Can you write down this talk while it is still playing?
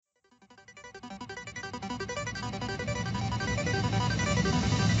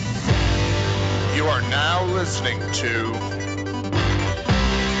are now listening to the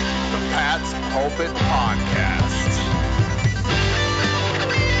Pat's Pulpit Podcast.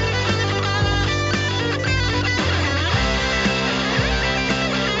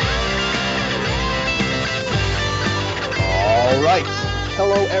 All right.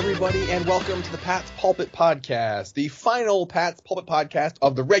 Hello, everybody, and welcome to the Pat's Pulpit Podcast, the final Pat's Pulpit Podcast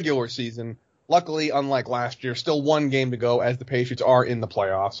of the regular season. Luckily, unlike last year, still one game to go as the Patriots are in the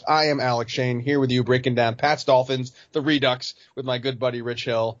playoffs. I am Alex Shane, here with you breaking down Pat's Dolphins, the Redux, with my good buddy Rich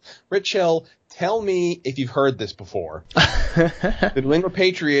Hill. Rich Hill, tell me if you've heard this before. The New England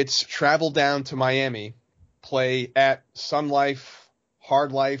Patriots travel down to Miami, play at Sun Life,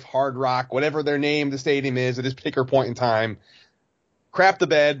 Hard Rock, whatever their name the stadium is at this particular point in time, crap the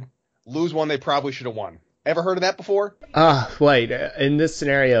bed, lose one they probably should have won. Ever heard of that before? Wait, in this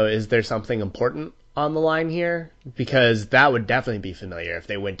scenario, is there something important on the line here? Because that would definitely be familiar if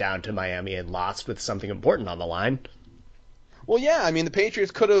they went down to Miami and lost with something important on the line. Well, yeah, I mean, the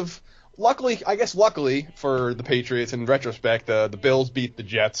Patriots could have, luckily for the Patriots in retrospect, the Bills beat the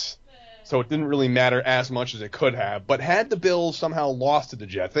Jets, so it didn't really matter as much as it could have. But had the Bills somehow lost to the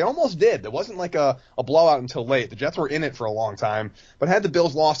Jets, they almost did. It wasn't like a blowout until late. The Jets were in it for a long time. But had the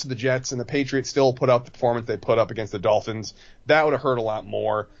Bills lost to the Jets and the Patriots still put up the performance they put up against the Dolphins, that would have hurt a lot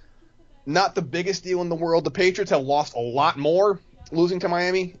more. Not the biggest deal in the world. The Patriots have lost a lot more losing to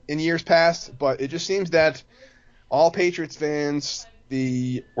Miami in years past, but it just seems that all Patriots fans,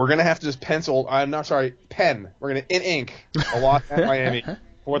 we're going to have to just pen. We're going to ink a lot at Miami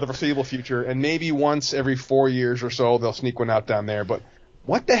for the foreseeable future, and maybe once every 4 years or so they'll sneak one out down there. But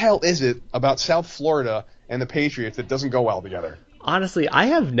what the hell is it about South Florida and the Patriots that doesn't go well together? Honestly, I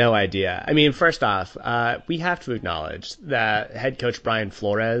have no idea. I mean, first off, we have to acknowledge that head coach Brian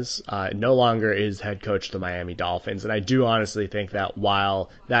Flores no longer is head coach of the Miami Dolphins, and I do honestly think that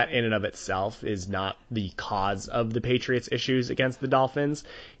while that in and of itself is not the cause of the Patriots' issues against the Dolphins,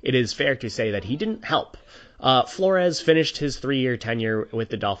 it is fair to say that he didn't help. Flores finished his 3-year tenure with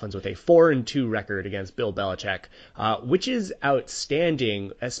the Dolphins with a 4-2 record against Bill Belichick, which is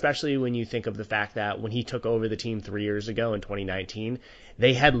outstanding, especially when you think of the fact that when he took over the team 3 years ago in 2019,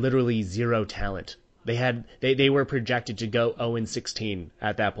 they had literally zero talent. They were projected to go 0-16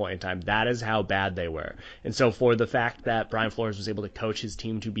 at that point in time. That is how bad they were. And so for the fact that Brian Flores was able to coach his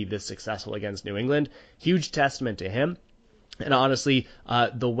team to be this successful against New England, huge testament to him. And honestly,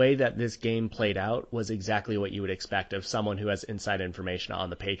 the way that this game played out was exactly what you would expect of someone who has inside information on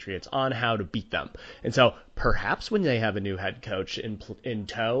the Patriots on how to beat them. And so perhaps when they have a new head coach in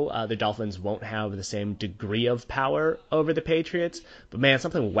tow, the Dolphins won't have the same degree of power over the Patriots. But man,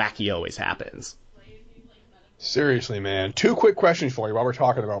 something wacky always happens. Seriously, man. 2 quick questions for you while we're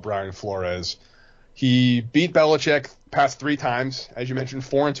talking about Brian Flores. He beat Belichick past 3 times, as you mentioned,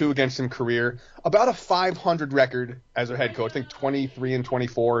 4-2 against him career. About a 500 record as a head coach. I think 23-24,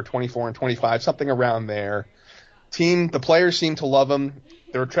 24-25, something around there. The players seem to love him.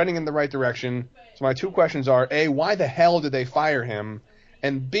 They're trending in the right direction. So my 2 questions are, A, why the hell did they fire him?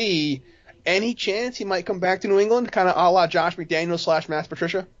 And B, any chance he might come back to New England, kind of a la Josh McDaniels / Matt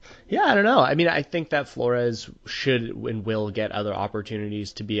Patricia? Yeah, I don't know. I mean, I think that Flores should and will get other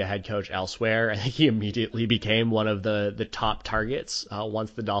opportunities to be a head coach elsewhere. I think he immediately became one of the top targets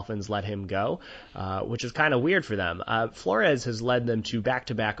once the Dolphins let him go, which is kind of weird for them. Flores has led them to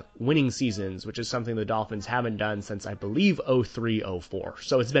back-to-back winning seasons, which is something the Dolphins haven't done since, I believe, 03-04.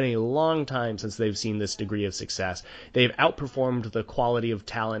 So it's been a long time since they've seen this degree of success. They've outperformed the quality of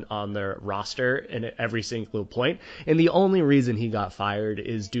talent on their roster in every single point, and the only reason he got fired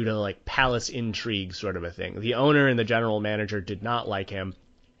is due to like palace intrigue sort of a thing. The owner and the general manager did not like him.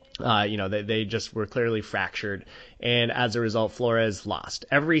 They just were clearly fractured, and as a result, Flores lost.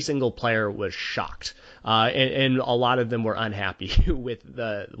 Every single player was shocked, and a lot of them were unhappy with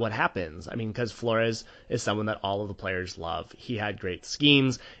what happens. I mean, because Flores is someone that all of the players love. He had great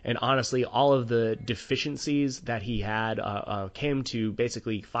schemes, and honestly, all of the deficiencies that he had came to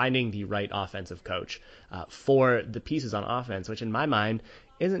basically finding the right offensive coach for the pieces on offense, which in my mind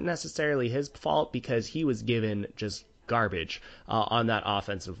isn't necessarily his fault because he was given just garbage on that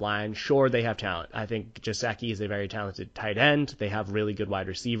offensive line. Sure, they have talent. I think Gesicki is a very talented tight end. They have really good wide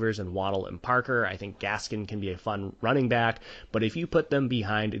receivers in Waddle and Parker. I think Gaskin can be a fun running back. But if you put them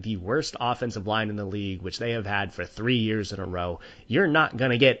behind the worst offensive line in the league, which they have had for 3 years in a row, you're not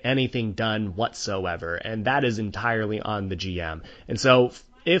going to get anything done whatsoever. And that is entirely on the GM. And so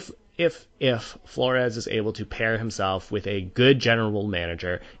if Flores is able to pair himself with a good general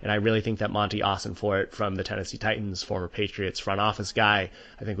manager, and I really think that Monty Ossenfort from the Tennessee Titans, former Patriots front office guy,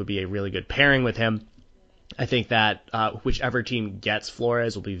 I think would be a really good pairing with him. I think that whichever team gets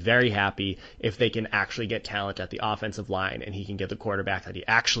Flores will be very happy if they can actually get talent at the offensive line and he can get the quarterback that he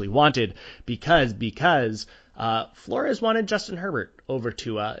actually wanted because Flores wanted Justin Herbert over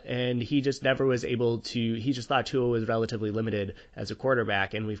Tua, and he just never was able to. He just thought Tua was relatively limited as a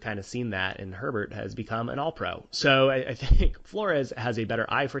quarterback, and we've kind of seen that, and Herbert has become an all-pro. So I think Flores has a better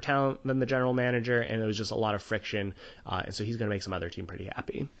eye for talent than the general manager, and there was just a lot of friction, and so he's going to make some other team pretty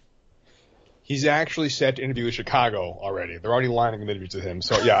happy. He's actually set to interview with Chicago already. They're already lining interviews with him.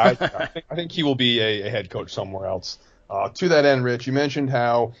 So, yeah, I think he will be a head coach somewhere else. To that end, Rich, you mentioned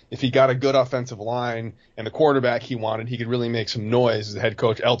how if he got a good offensive line and the quarterback he wanted, he could really make some noise as a head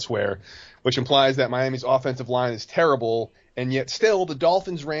coach elsewhere, which implies that Miami's offensive line is terrible, and yet still the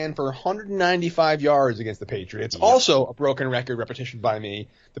Dolphins ran for 195 yards against the Patriots. Yep. Also a broken record repetition by me.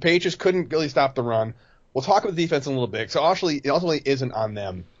 The Patriots couldn't really stop the run. We'll talk about the defense in a little bit, so it ultimately isn't on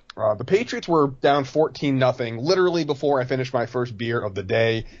them. The Patriots were down 14-0 literally before I finished my first beer of the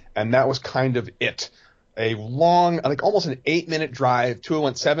day, and that was kind of it. A long, almost an 8-minute drive. Tua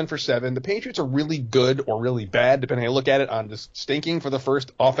went 7 for 7. The Patriots are really good or really bad, depending how you look at it, on just stinking for the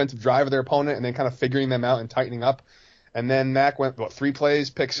first offensive drive of their opponent and then kind of figuring them out and tightening up. And then Mac went, 3 plays,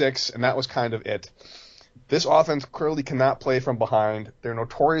 pick 6, and that was kind of it. This offense clearly cannot play from behind. They're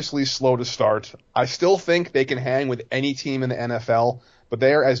notoriously slow to start. I still think they can hang with any team in the NFL, but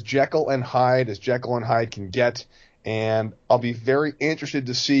they are as Jekyll and Hyde can get, and I'll be very interested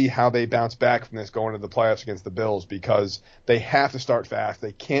to see how they bounce back from this going into the playoffs against the Bills because they have to start fast.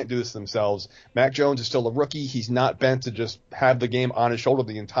 They can't do this themselves. Mac Jones is still a rookie. He's not bent to just have the game on his shoulder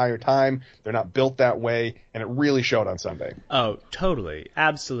the entire time. They're not built that way, and it really showed on Sunday. Oh, totally.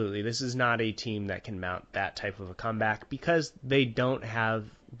 Absolutely. This is not a team that can mount that type of a comeback because they don't have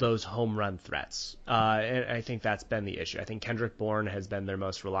those home run threats. And I think that's been the issue. I think Kendrick Bourne has been their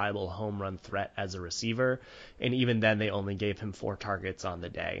most reliable home run threat as a receiver. And even then, they only gave him 4 targets on the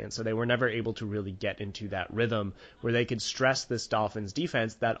day. And so they were never able to really get into that rhythm where they could stress this Dolphins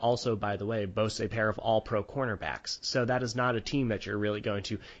defense that also, by the way, boasts a pair of all-pro cornerbacks. So that is not a team that you're really going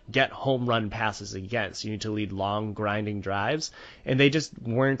to get home run passes against. You need to lead long, grinding drives. And they just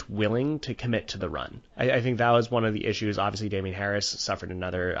weren't willing to commit to the run. I think that was one of the issues. Obviously, Damien Harris suffered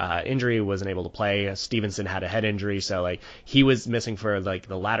another injury, wasn't able to play. Stevenson had a head injury, so he was missing for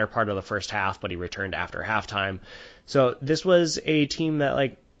the latter part of the first half, but he returned after halftime. So this was a team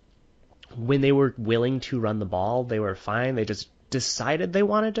that when they were willing to run the ball, they were fine. They just decided they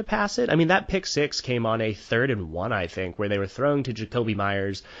wanted to pass it. I mean, that pick 6 came on a 3rd and 1, I think, where they were throwing to Jacoby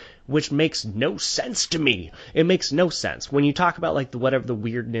Myers, which makes no sense to me. It makes no sense. When you talk about whatever the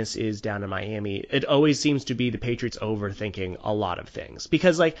weirdness is down in Miami, it always seems to be the Patriots overthinking a lot of things.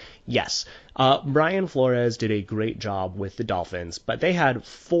 Because yes, Brian Flores did a great job with the Dolphins, but they had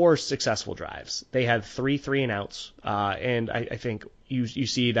 4 successful drives. They had 3 3-and-outs, and I think you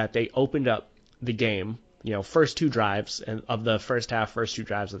see that they opened up the game. First 2 drives of the first half, first 2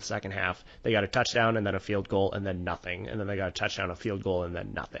 drives of the second half, they got a touchdown and then a field goal and then nothing. And then they got a touchdown, a field goal, and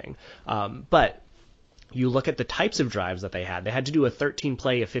then nothing. But you look at the types of drives that they had. They had to do a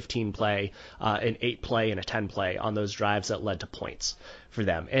 13-play, a 15-play, an 8-play, and a 10-play on those drives that led to points for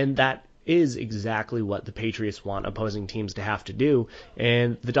them. And that is exactly what the Patriots want opposing teams to have to do,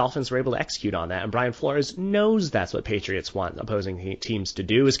 and the Dolphins were able to execute on that. And Brian Flores knows that's what Patriots want opposing teams to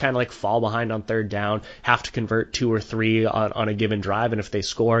do, is kind of fall behind on 3rd down, have to convert 2 or 3 on a given drive, and if they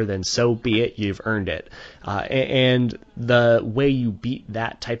score, then so be it, you've earned it. And the way you beat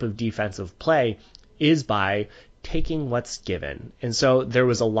that type of defensive play is by taking what's given. And so there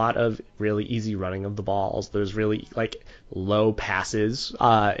was a lot of really easy running of the balls. There's really low passes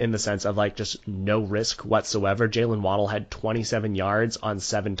in the sense of just no risk whatsoever. Jalen Waddle had 27 yards on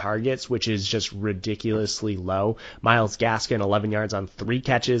 7 targets, which is just ridiculously low. Myles Gaskin 11 yards on 3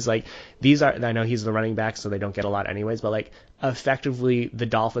 catches. These are, I know he's the running back, so they don't get a lot anyways, but effectively the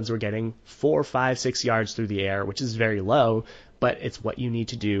Dolphins were getting 4, 5, 6 yards through the air, which is very low, but it's what you need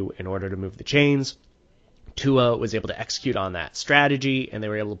to do in order to move the chains. Tua was able to execute on that strategy, and they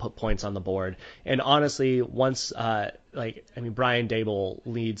were able to put points on the board. And honestly, once, Brian Daboll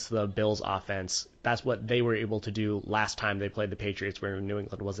leads the Bills offense. That's what they were able to do last time they played the Patriots, where New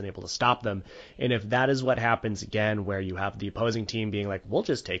England wasn't able to stop them. And if that is what happens again, where you have the opposing team being we'll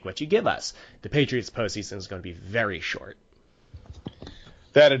just take what you give us, the Patriots postseason is going to be very short.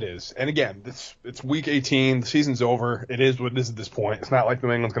 That it is. And again, it's week 18. The season's over. It is what it is at this point. It's not like New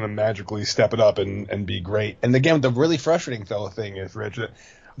England's going to magically step it up and be great. And again, the really frustrating thing is, Rich,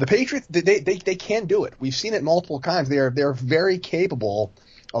 the Patriots, they can do it. We've seen it multiple times. They're very capable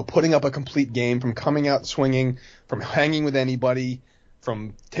of putting up a complete game, from coming out swinging, from hanging with anybody.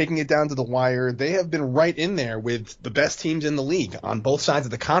 from taking it down to the wire. They have been right in there with the best teams in the league on both sides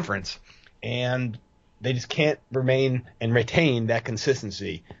of the conference, and they just can't remain and retain that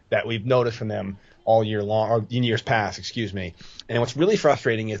consistency that we've noticed from them all year long, or in years past, excuse me. And what's really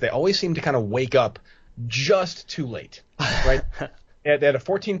frustrating is they always seem to kind of wake up just too late, right? They had a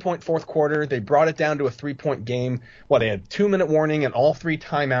 14-point fourth quarter. They brought it down to a 3-point game. They had 2-minute warning and all 3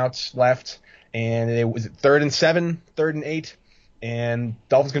 timeouts left, and it was 3rd and 7, 3rd and 8, and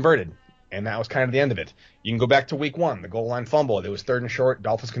Dolphins converted. And that was kind of the end of it. You can go back to week 1, the goal line fumble. It was 3rd and short,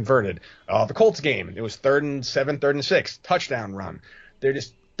 Dolphins converted. The Colts game, it was 3rd and 7, 3rd and 6, touchdown run. They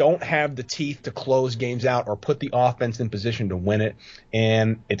just don't have the teeth to close games out or put the offense in position to win it.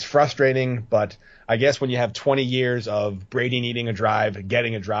 And it's frustrating, but I guess when you have 20 years of Brady needing a drive,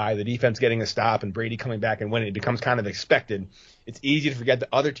 getting a drive, the defense getting a stop, and Brady coming back and winning, it becomes kind of expected. It's easy to forget that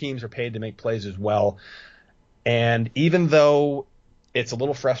other teams are paid to make plays as well. And even though it's a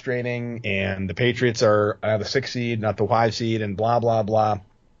little frustrating and the Patriots are the 6th seed, not the 5 seed, and blah, blah, blah,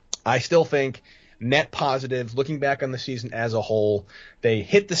 I still think net positive, looking back on the season as a whole, they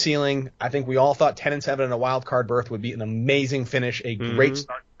hit the ceiling. I think we all thought 10-7 in a wild card berth would be an amazing finish, a great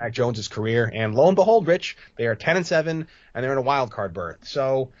start to Mac Jones' career. And lo and behold, Rich, they are 10-7 and they're in a wild card berth.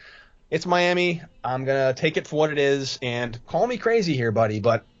 So it's Miami. I'm going to take it for what it is, and call me crazy here, buddy,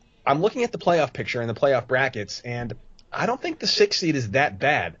 but I'm looking at the playoff picture and the playoff brackets, and I don't think the 6th seed is that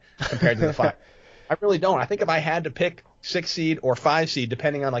bad compared to the 5. I really don't. I think if I had to pick 6 seed or 5 seed,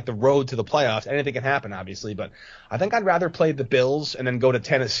 depending on like the road to the playoffs, anything can happen, obviously, but I think I'd rather play the Bills and then go to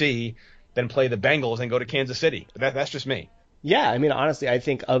Tennessee than play the Bengals and go to Kansas City. That's just me. Yeah, I mean, honestly, I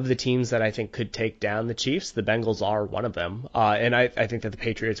think of the teams that I think could take down the Chiefs, the Bengals are one of them. And I think that the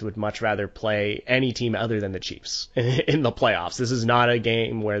Patriots would much rather play any team other than the Chiefs in the playoffs. This is not a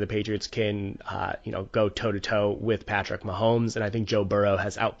game where the Patriots can, go toe-to-toe with Patrick Mahomes. And I think Joe Burrow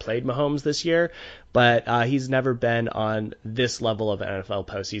has outplayed Mahomes this year. But he's never been on this level of NFL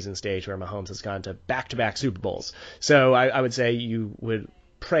postseason stage where Mahomes has gone to back-to-back Super Bowls. So I would say you would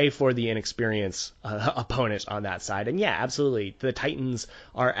pray for the inexperienced opponent on that side. And yeah, absolutely. The Titans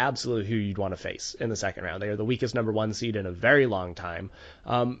are absolutely who you'd want to face in the second round. They are the weakest number 1 seed in a very long time.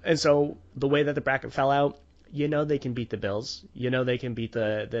 And so the way that the bracket fell out, they can beat the Bills. They can beat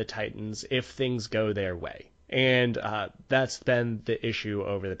the Titans if things go their way. And that's been the issue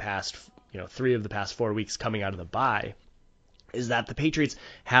over the past, 3 of the past 4 weeks coming out of the bye, is that the Patriots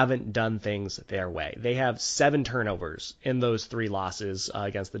haven't done things their way. They have 7 turnovers in those 3 losses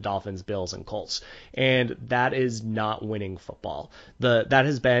against the Dolphins, Bills, and Colts. And that is not winning football. That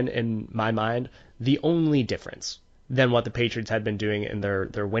has been, in my mind, the only difference than what the Patriots had been doing in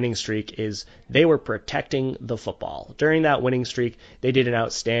their winning streak is they were protecting the football. During that winning streak, they did an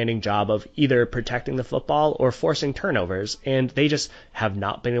outstanding job of either protecting the football or forcing turnovers, and they just have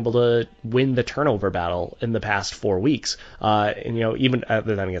not been able to win the turnover battle in the past 4 weeks. Even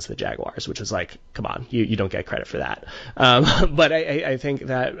other than against the Jaguars, which is like, come on, you don't get credit for that. But I think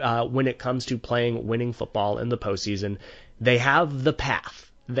that when it comes to playing winning football in the postseason, they have the path.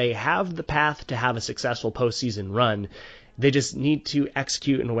 They have the path to have a successful postseason run. They just need to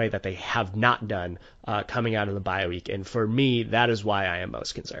execute in a way that they have not done coming out of the bye week. And for me, that is why I am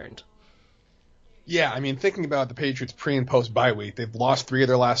most concerned. Yeah, I mean, thinking about the Patriots pre- and post-bye week, they've lost 3 of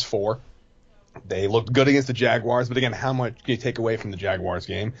their last 4. They looked good against the Jaguars, but again, how much can you take away from the Jaguars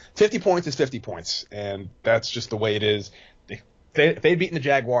game? 50 points is 50 points, and that's just the way it is. If they'd beaten the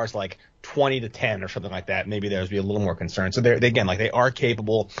Jaguars like 20-10 or something like that, maybe there would be a little more concern. So they are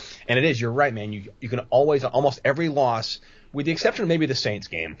capable, and it is. You're right, man. You can always, almost every loss, with the exception of maybe the Saints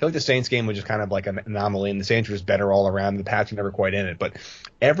game. I feel like the Saints game was just kind of like an anomaly, and the Saints were just better all around. The Pats were never quite in it, but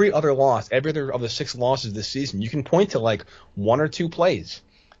every other loss, every other of the 6 losses this season, you can point to like 1 or 2 plays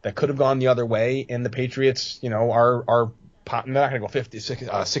that could have gone the other way, and the Patriots, are they're not going to go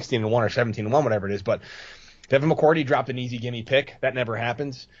 16-1 or 17-1, whatever it is, but Devin McCourty dropped an easy gimme pick. That never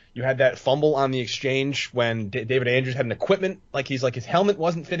happens. You had that fumble on the exchange when David Andrews had an equipment, like his helmet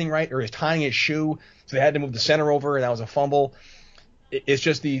wasn't fitting right or he's tying his shoe, so they had to move the center over, and that was a fumble. It's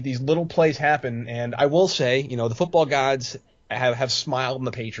just these little plays happen, and I will say, the football gods have smiled on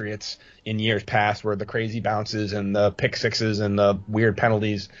the Patriots in years past where the crazy bounces and the pick sixes and the weird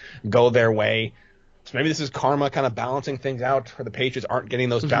penalties go their way. So maybe this is karma kind of balancing things out where the Patriots aren't getting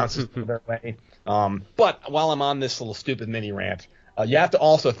those bounces their way. But while I'm on this little stupid mini rant, you have to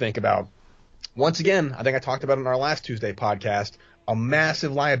also think about, once again, I think I talked about it in our last Tuesday podcast, a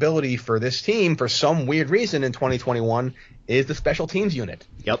massive liability for this team for some weird reason in 2021 is the special teams unit.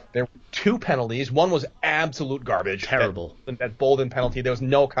 Yep. There were 2 penalties. One was absolute garbage. Terrible. That Bolden penalty. There was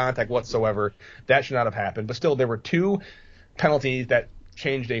no contact whatsoever. That should not have happened. But still, there were 2 penalty that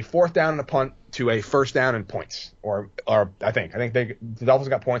changed a 4th down and a punt to a 1st down and points. Or I think the Dolphins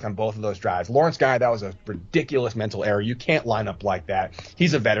got points on both of those drives. Lawrence Guy, that was a ridiculous mental error. You can't line up like that.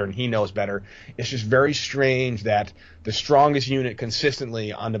 He's a veteran. He knows better. It's just very strange that the strongest unit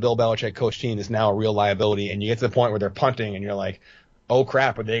consistently on the Bill Belichick coach team is now a real liability, and you get to the point where they're punting, and you're like, oh,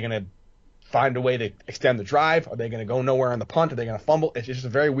 crap, are they going to find a way to extend the drive? Are they going to go nowhere on the punt? Are they going to fumble? It's just a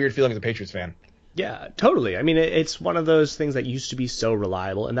very weird feeling as a Patriots fan. Yeah, totally. I mean, it's one of those things that used to be so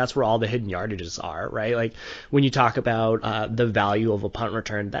reliable, and that's where all the hidden yardages are, right? Like when you talk about the value of a punt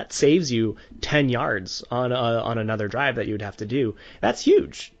return, that saves you 10 yards on another drive that you would have to do. That's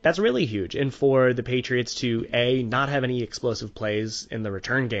huge. That's really huge. And for the Patriots to not have any explosive plays in the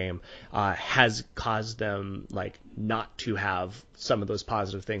return game has caused them not to have some of those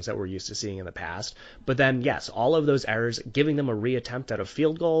positive things that we're used to seeing in the past. But then, yes, all of those errors, giving them a reattempt at a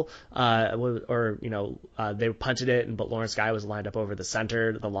field goal, they punted it, but Lawrence Guy was lined up over the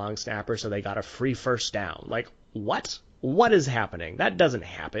center, the long snapper, so they got a free 1st down. Like, what? What is happening? That doesn't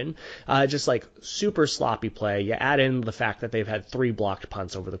happen. Just super sloppy play. You add in the fact that they've had 3 blocked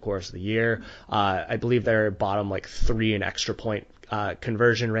punts over the course of the year. I believe they're bottom 3 in extra point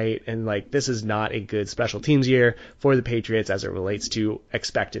conversion rate, and this is not a good special teams year for the Patriots as it relates to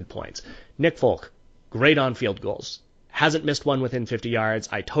expected points. Nick Folk, great on field goals. Hasn't missed one within 50 yards.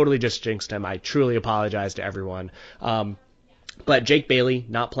 I totally just jinxed him. I truly apologize to everyone. But Jake Bailey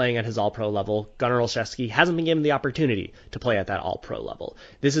not playing at his all-pro level. Gunnar Olszewski hasn't been given the opportunity to play at that all-pro level.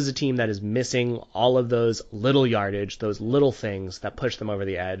 This is a team that is missing all of those little yardage, those little things that push them over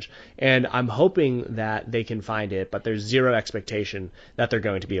the edge. And I'm hoping that they can find it, but there's zero expectation that they're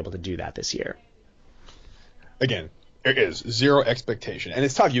going to be able to do that this year. Again, there is zero expectation. And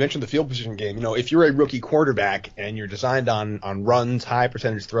it's tough. You mentioned the field position game. If you're a rookie quarterback and you're designed on runs, high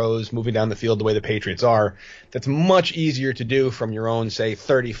percentage throws, moving down the field the way the Patriots are, that's much easier to do from your own, say,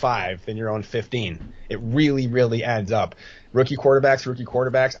 35 than your own 15. It really, really adds up. Rookie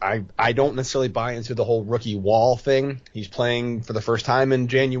quarterbacks, I don't necessarily buy into the whole rookie wall thing. He's playing for the first time in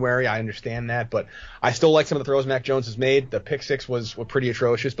January. I understand that, but I still like some of the throws Mac Jones has made. The pick 6 was pretty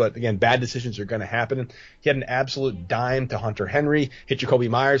atrocious, but again, bad decisions are going to happen. He had an absolute dime to Hunter Henry, hit Jacoby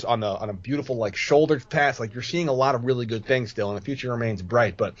Myers on a beautiful shoulder pass. You're seeing a lot of really good things still, and the future remains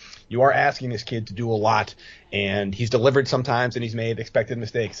bright, but you are asking this kid to do a lot, and he's delivered sometimes, and he's made expected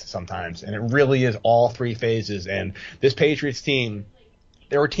mistakes sometimes, and it really is all 3 phases. And this Patriots team,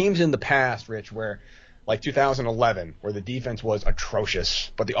 there were teams in the past, Rich, where 2011, where the defense was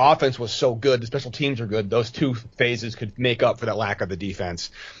atrocious, but the offense was so good, the special teams are good, those 2 phases could make up for that lack of the defense.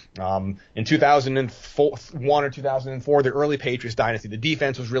 In 2001 or 2004, the early Patriots dynasty, the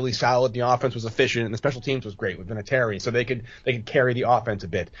defense was really solid, the offense was efficient, and the special teams was great with Vinatieri, so they could carry the offense a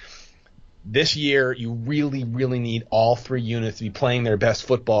bit. This year, you really, really need all 3 units to be playing their best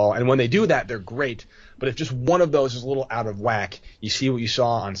football. And when they do that, they're great. But if just one of those is a little out of whack, you see what you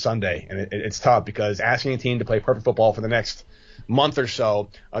saw on Sunday. And it's tough because asking a team to play perfect football for the next month or so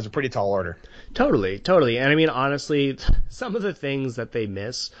is a pretty tall order. Totally. And I mean, honestly, some of the things that they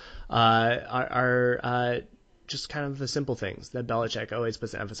miss are just kind of the simple things that Belichick always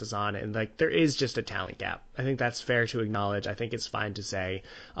puts emphasis on, and there is just a talent gap. I think that's fair to acknowledge. I think it's fine to say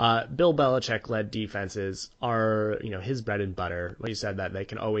Bill Belichick led defenses are his bread and butter. Like you said, that they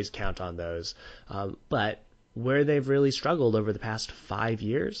can always count on those, but where they've really struggled over the past 5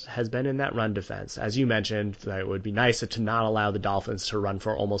 years has been in that run defense. As you mentioned, it would be nice to not allow the Dolphins to run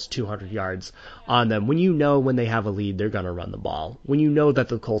for almost 200 yards on them. When they have a lead, they're going to run the ball. When you know that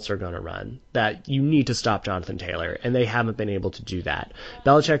the Colts are going to run, that you need to stop Jonathan Taylor, and they haven't been able to do that.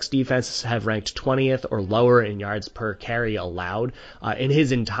 Belichick's defenses have ranked 20th or lower in yards per carry allowed in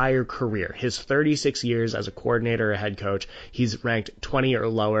his entire career. His 36 years as a coordinator or head coach, he's ranked 20 or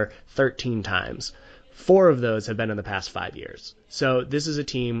lower 13 times. 4 of those have been in the past 5 years. So this is a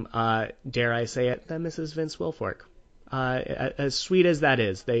team, dare I say it, that misses Vince Wilfork. As sweet as that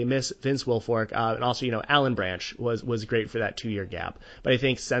is, they miss Vince Wilfork. And also, Alan Branch was great for that 2-year gap. But I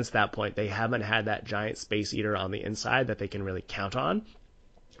think since that point, they haven't had that giant space eater on the inside that they can really count on.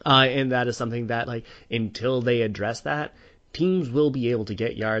 And that is something that, until they address that, teams will be able to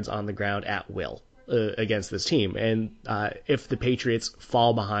get yards on the ground at will against this team. And if the Patriots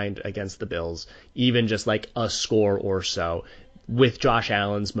fall behind against the Bills, even just a score or so, with Josh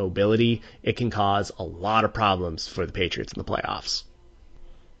Allen's mobility, it can cause a lot of problems for the Patriots in the playoffs.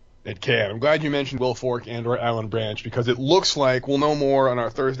 It can. I'm glad you mentioned Wilfork and or Alan Branch, because it looks like, we'll know more on our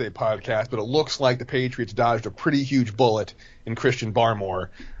Thursday podcast, but it looks like the Patriots dodged a pretty huge bullet in Christian Barmore.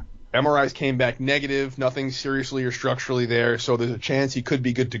 MRIs came back negative, nothing seriously or structurally there, so there's a chance he could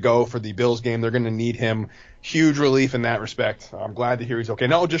be good to go for the Bills game. They're going to need him huge relief in that respect. I'm glad to hear he's okay.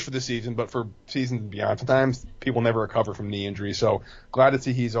 Not just for the season, but for seasons beyond. Sometimes people never recover from knee injuries, so glad to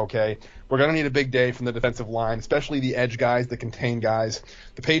see he's okay. We're going to need a big day from the defensive line, especially the edge guys, the contained guys.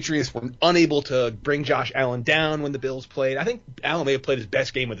 The Patriots were unable to bring Josh Allen down when the Bills played. I think Allen may have played his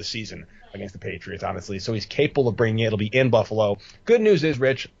best game of the season against the Patriots, honestly, so he's capable of bringing it. It'll be in Buffalo. Good news is,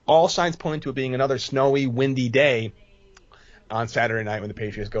 Rich, all signs point to it being another snowy, windy day on Saturday night when the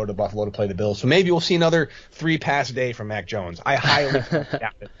Patriots go to Buffalo to play the Bills. So maybe we'll see another 3-pass day from Mac Jones. I highly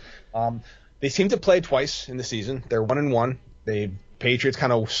doubt it. They seem to play twice in the season. They're 1-1. The Patriots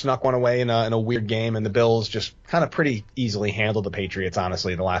kind of snuck one away in a weird game, and the Bills just kind of pretty easily handled the Patriots,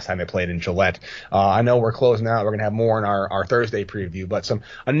 honestly, the last time they played in Gillette. I know we're closing out. We're going to have more in our Thursday preview, but some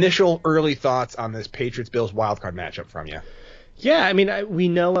initial early thoughts on this Patriots-Bills wildcard matchup from you. Yeah, I mean, we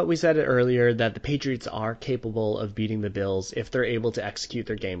know what we said earlier, that the Patriots are capable of beating the Bills if they're able to execute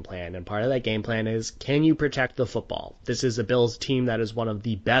their game plan. And part of that game plan is, can you protect the football? This is a Bills team that is one of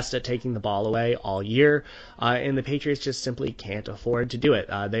the best at taking the ball away all year, and the Patriots just simply can't afford to do it.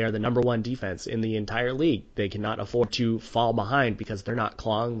 They are the number one defense in the entire league. They cannot afford to fall behind because they're not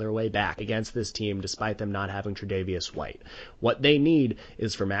clawing their way back against this team, despite them not having Tre'Davious White. What they need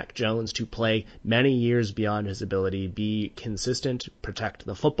is for Mac Jones to play many years beyond his ability, be consistent, protect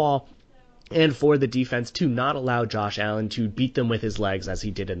the football, and for the defense to not allow Josh Allen to beat them with his legs as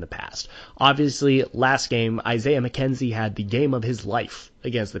he did in the past. Obviously, last game, Isaiah McKenzie had the game of his life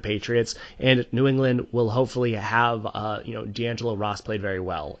against the Patriots, and New England will hopefully have, D'Angelo Ross played very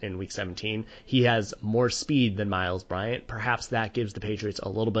well in Week 17. He has more speed than Miles Bryant. Perhaps that gives the Patriots a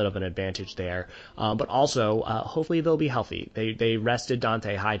little bit of an advantage there, but also hopefully they'll be healthy. They rested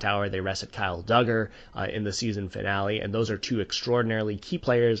Dante Hightower, they rested Kyle Duggar in the season finale, and those are two extraordinarily key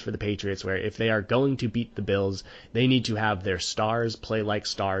players for the Patriots, where if they are going to beat the Bills, they need to have their stars play like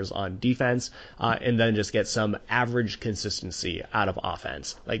stars on defense, and then just get some average consistency out of offense.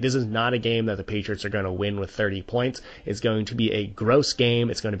 Like, this is not a game that the Patriots are going to win with 30 points. It's going to be a gross game.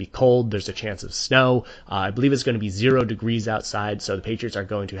 It's going to be cold. There's a chance of snow. I believe it's going to be 0 degrees outside, so the Patriots are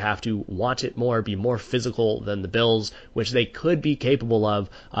going to have to want it more, be more physical than the Bills, which they could be capable of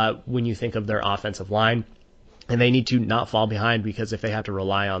when you think of their offensive line. And they need to not fall behind, because if they have to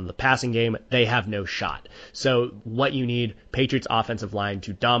rely on the passing game, they have no shot. So what you need, Patriots offensive line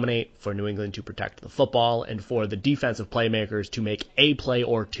to dominate, for New England to protect the football, and for the defensive playmakers to make a play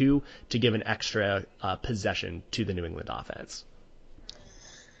or two to give an extra possession to the New England offense.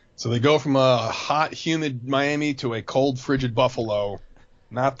 So they go from a hot, humid Miami to a cold, frigid Buffalo.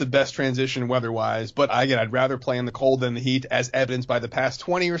 Not the best transition weather-wise, but again, I'd rather play in the cold than the heat, as evidenced by the past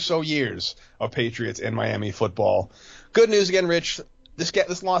 20 or so years of Patriots and Miami football. Good news again, Rich.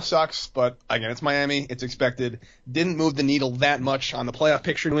 This loss sucks, but again, it's Miami. It's expected. Didn't move the needle that much on the playoff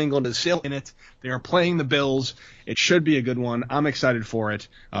picture. New England is still in it. They are playing the Bills. It should be a good one. I'm excited for it.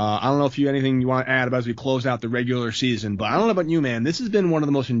 I don't know if you anything you want to add about as we close out the regular season, but I don't know about you, man. This has been one of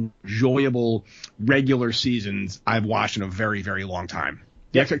the most enjoyable regular seasons I've watched in a very, very long time.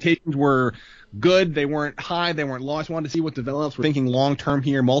 The expectations were good. They weren't high. They weren't low. I just wanted to see what develops. We're thinking long-term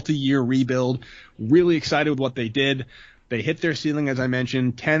here, multi-year rebuild. Really excited with what they did. They hit their ceiling, as I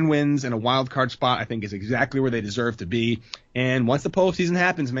mentioned. 10 wins and a wild card spot, I think, is exactly where they deserve to be. And once the postseason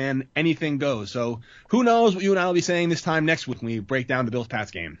happens, man, anything goes. So who knows what you and I will be saying this time next week when we break down the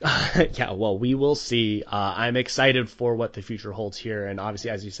Bills-Pats game. Yeah, well, we will see. I'm excited for what the future holds here. And obviously,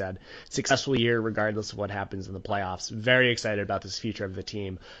 as you said, successful year regardless of what happens in the playoffs. Very excited about this future of the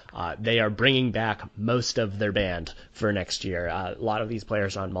team. They are bringing back most of their band for next year. A lot of these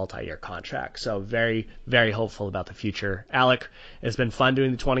players are on multi-year contracts. So very, very hopeful about the future. Alec, it's been fun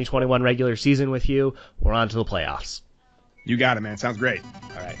doing the 2021 regular season with you. We're on to the playoffs. You got it, man. Sounds great.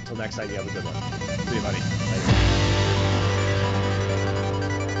 All right. Until next time, you have a good one. See you, buddy. Bye.